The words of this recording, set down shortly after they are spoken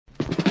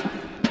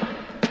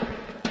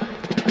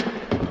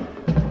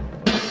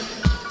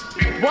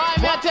Why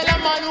me I tell a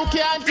man who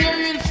can't hear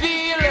will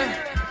feel,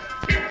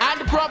 and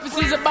the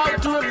prophecy's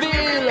about to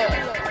reveal.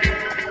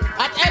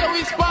 At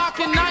Eloise Park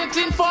in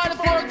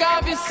 1944,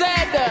 Garvey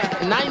said,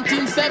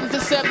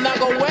 1977 I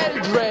go well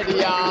dread,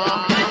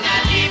 y'all.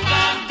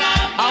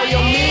 How you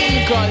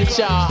mean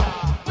culture?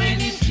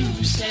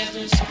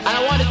 And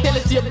I want to tell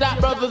it to your black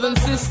brothers and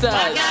sisters.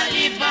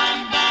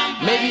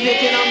 Maybe they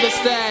can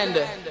understand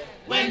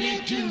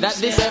that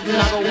this heaven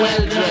I go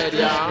well dread,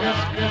 y'all.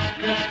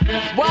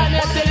 Why me I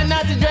tell you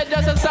not to dread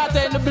just a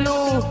Saturday in the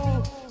blue?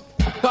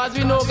 Cause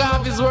we know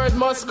Garvey's word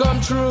must come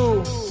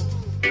true.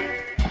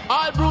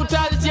 All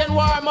brutality and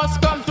war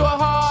must come to a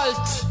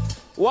halt.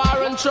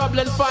 War and trouble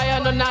and fire,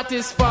 no not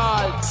his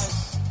fault.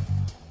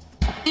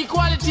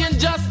 Equality and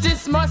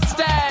justice must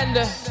stand,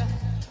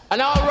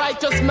 and all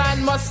righteous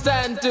man must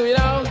stand too, you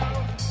know.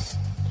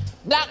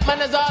 Black man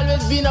has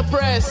always been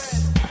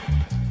oppressed,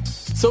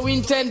 so we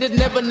intended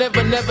never,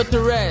 never, never to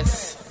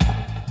rest.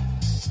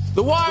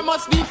 The war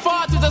must be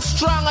fought with a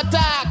strong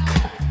attack,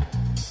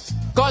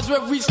 cause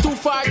we've reached too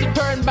far to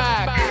turn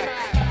back.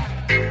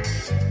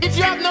 If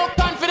you have no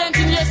confidence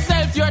in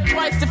yourself, you are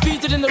twice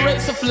defeated in the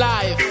race of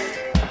life.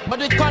 But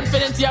with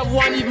confidence you have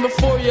won even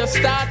before you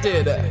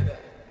started.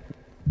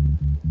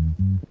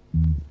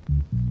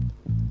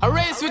 A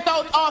race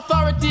without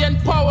authority and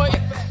power.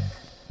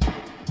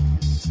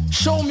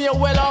 Show me a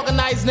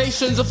well-organized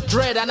nation of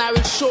dread, and I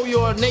will show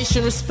you a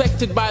nation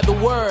respected by the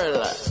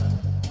world.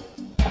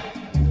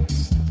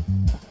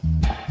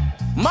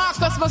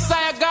 Marcus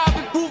Messiah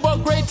Garvey proved how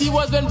great he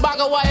was when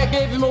Bagawaya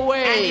gave him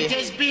away. And it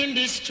has been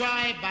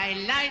destroyed by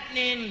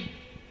lightning,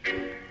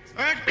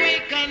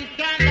 earthquake and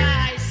thunder.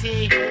 I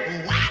say,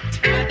 what?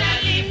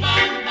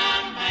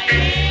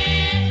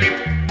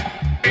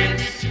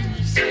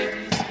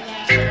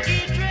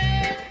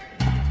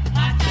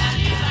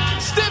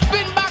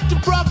 Stepping back to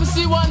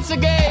prophecy once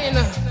again,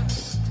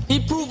 he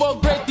proved how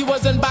great he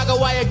was when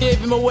Bagawaya gave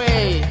him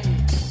away.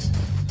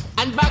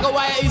 And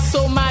Bagawaya is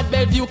so mad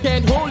Bellevue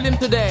can't hold him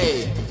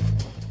today.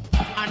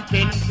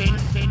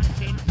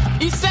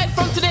 He said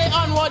from today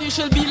onward you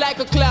shall be like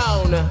a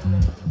clown,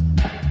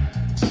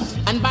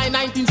 and by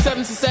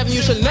 1977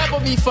 you shall never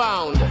be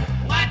found.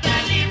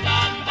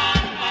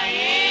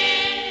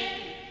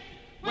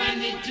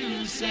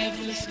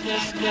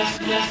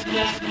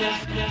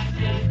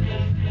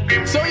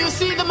 So you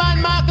see, the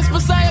man Marcus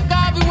Messiah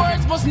Garvey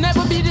words must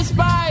never be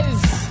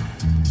despised.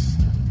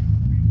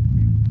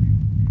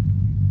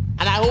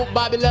 And I hope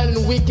Babylon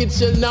and wicked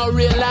shall now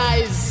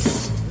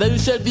realize that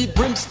it shall be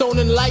brimstone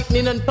and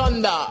lightning and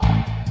thunder.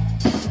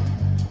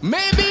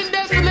 Maybe in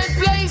desolate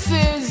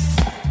places,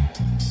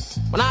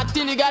 but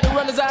until you gotta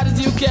run as hard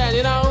as you can,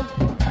 you know.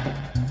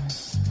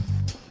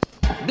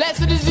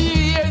 Blessed is he who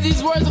hears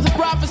these words of the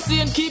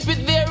prophecy and keep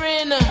it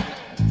therein. And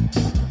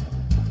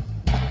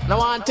I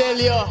want to tell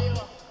you,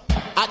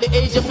 at the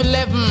age of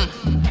 11,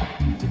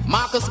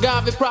 Marcus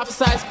Garvey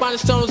prophesied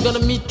Spanish Town was gonna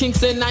meet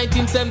Kingston in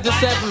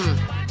 1977.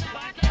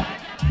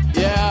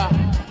 Yeah.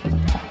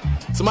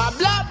 So my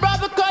black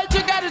brother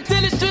culture gotta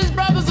tell it to his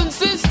brothers and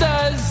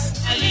sisters.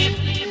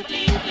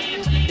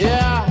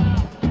 Yeah.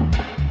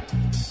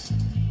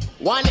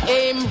 One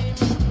aim,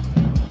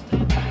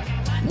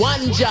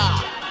 one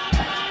job,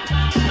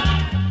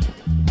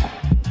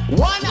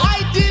 one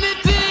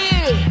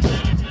identity,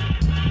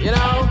 you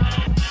know,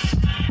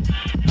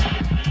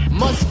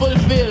 must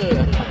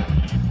fulfill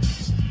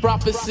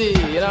prophecy,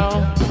 you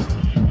know.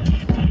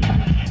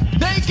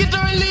 Take it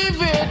or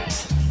leave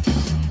it,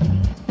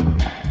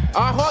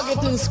 or hug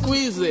it and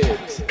squeeze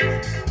it.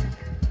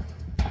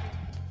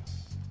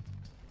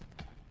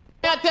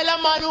 I tell a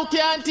man who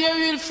can't hear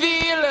will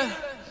feel,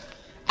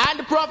 and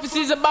the prophecy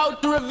is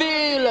about to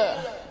reveal.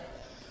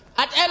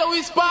 At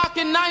Eloise Park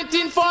in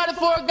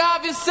 1944,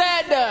 Garvey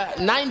said,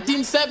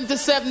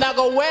 1977 I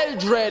go well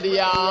dread,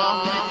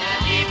 y'all.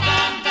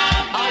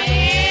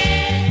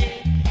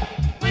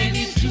 When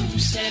the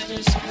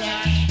 27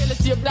 cry, tell it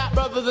to your black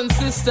brothers and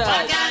sisters.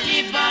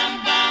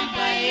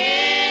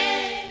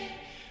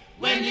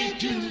 When the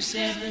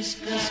 27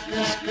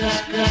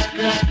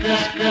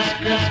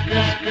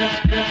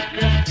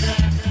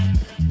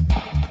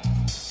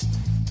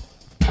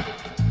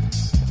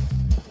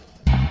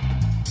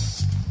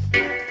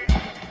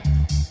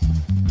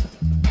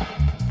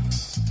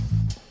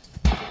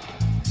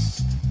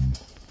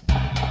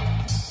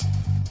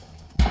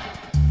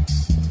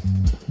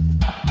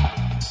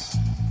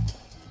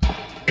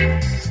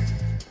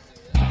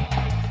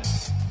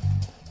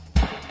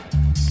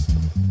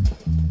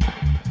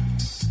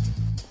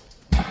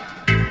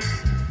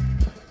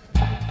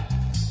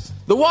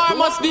 The war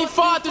must be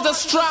fought with a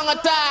strong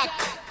attack,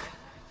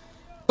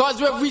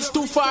 cause we've reached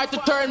too far to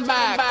turn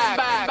back.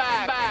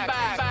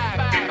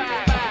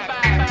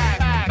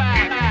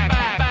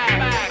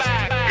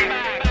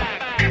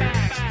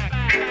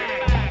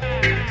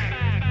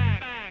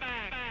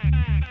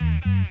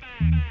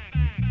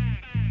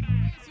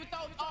 Race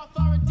without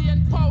authority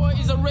and power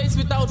is a race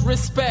without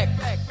respect.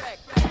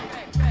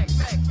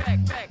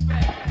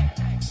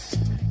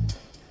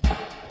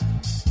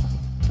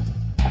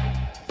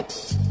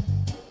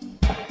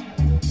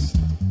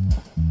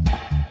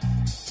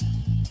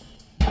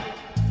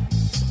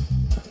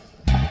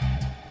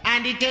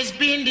 it has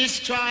been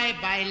destroyed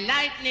by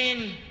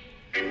lightning,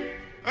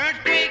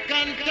 earthquake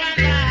and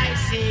thunder. I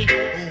say,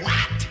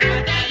 what?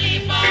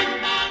 Badali bam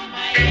bam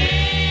my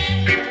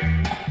head.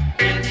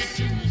 When the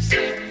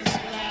 27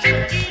 class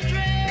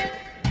dread.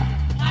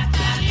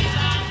 Badali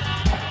bam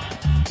bam.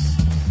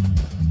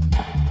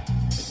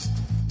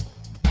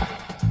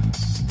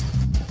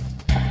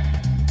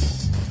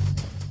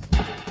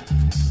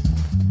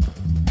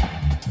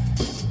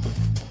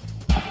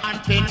 And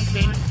pin.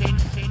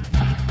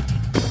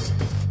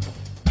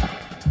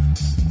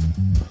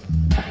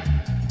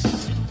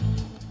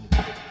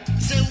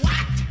 Say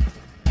what?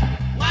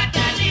 What a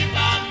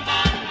bam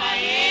bam my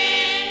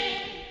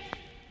head.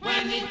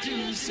 When the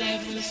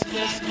 27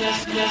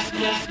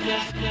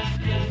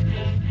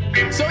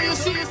 So you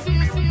see.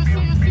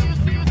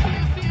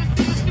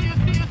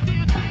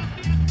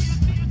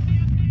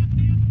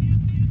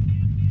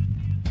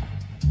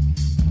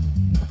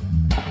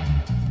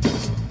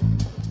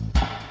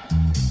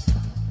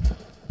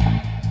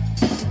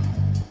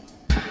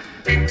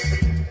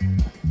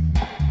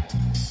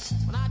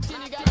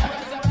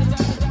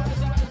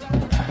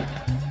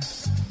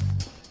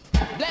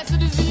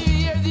 Blessed is he who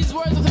hears these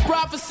words of the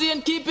prophecy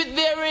and keep it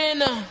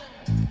therein.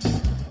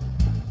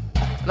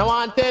 And I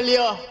want to tell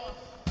you,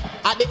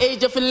 at the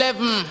age of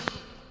 11,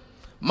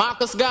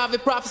 Marcus Garvey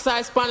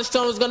prophesied Spanish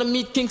Town was going to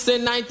meet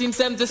Kingston in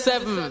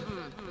 1977.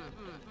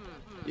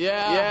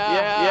 Yeah.